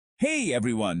Hey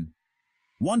everyone!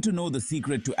 Want to know the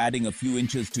secret to adding a few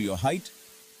inches to your height?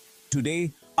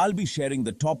 Today, I'll be sharing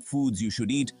the top foods you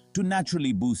should eat to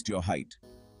naturally boost your height.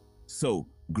 So,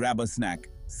 grab a snack,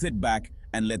 sit back,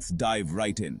 and let's dive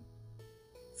right in.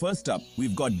 First up,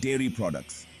 we've got dairy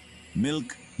products.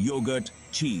 Milk, yogurt,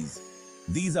 cheese.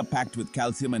 These are packed with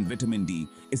calcium and vitamin D,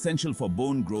 essential for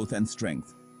bone growth and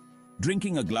strength.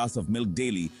 Drinking a glass of milk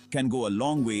daily can go a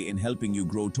long way in helping you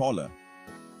grow taller.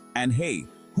 And hey,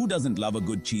 who doesn't love a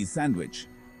good cheese sandwich?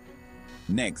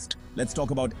 Next, let's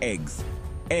talk about eggs.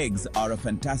 Eggs are a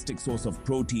fantastic source of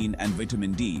protein and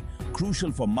vitamin D,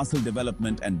 crucial for muscle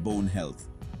development and bone health.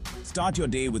 Start your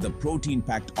day with a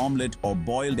protein-packed omelette or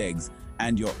boiled eggs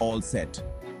and you're all set.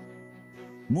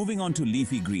 Moving on to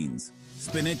leafy greens.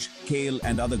 Spinach, kale,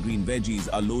 and other green veggies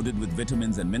are loaded with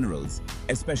vitamins and minerals,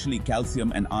 especially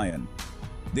calcium and iron.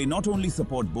 They not only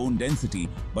support bone density,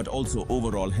 but also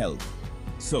overall health.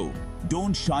 So,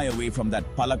 don't shy away from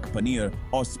that palak paneer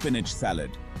or spinach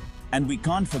salad. And we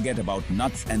can't forget about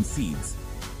nuts and seeds.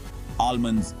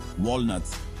 Almonds,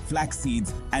 walnuts, flax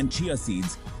seeds, and chia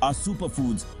seeds are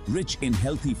superfoods rich in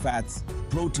healthy fats,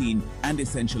 protein, and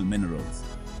essential minerals.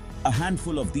 A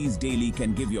handful of these daily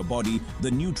can give your body the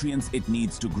nutrients it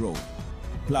needs to grow.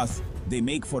 Plus, they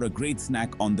make for a great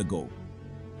snack on the go.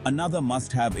 Another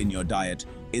must-have in your diet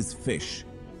is fish.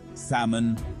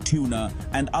 Salmon, tuna,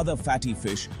 and other fatty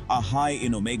fish are high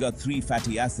in omega-3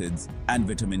 fatty acids and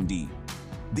vitamin D.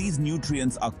 These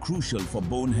nutrients are crucial for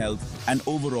bone health and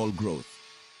overall growth.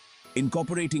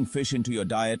 Incorporating fish into your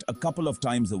diet a couple of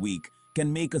times a week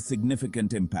can make a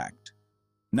significant impact.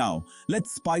 Now,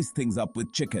 let's spice things up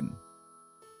with chicken.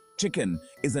 Chicken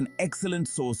is an excellent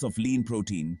source of lean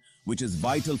protein, which is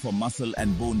vital for muscle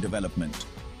and bone development.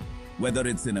 Whether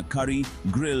it's in a curry,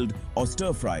 grilled, or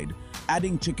stir-fried,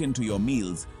 adding chicken to your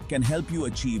meals can help you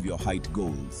achieve your height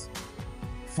goals.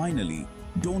 Finally,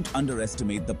 don't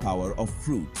underestimate the power of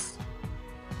fruits.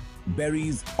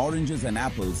 Berries, oranges, and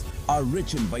apples are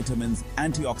rich in vitamins,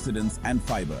 antioxidants, and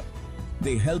fiber.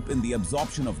 They help in the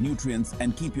absorption of nutrients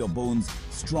and keep your bones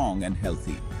strong and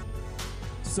healthy.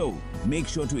 So, make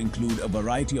sure to include a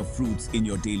variety of fruits in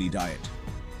your daily diet.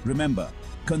 Remember,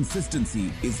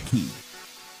 consistency is key.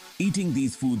 Eating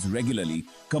these foods regularly,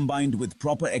 combined with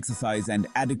proper exercise and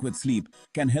adequate sleep,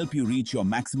 can help you reach your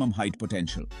maximum height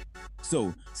potential.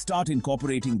 So, start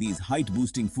incorporating these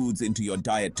height-boosting foods into your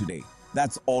diet today.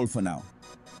 That's all for now.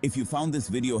 If you found this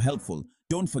video helpful,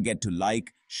 don't forget to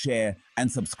like, share,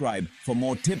 and subscribe for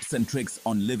more tips and tricks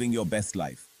on living your best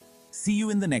life. See you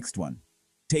in the next one.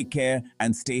 Take care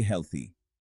and stay healthy.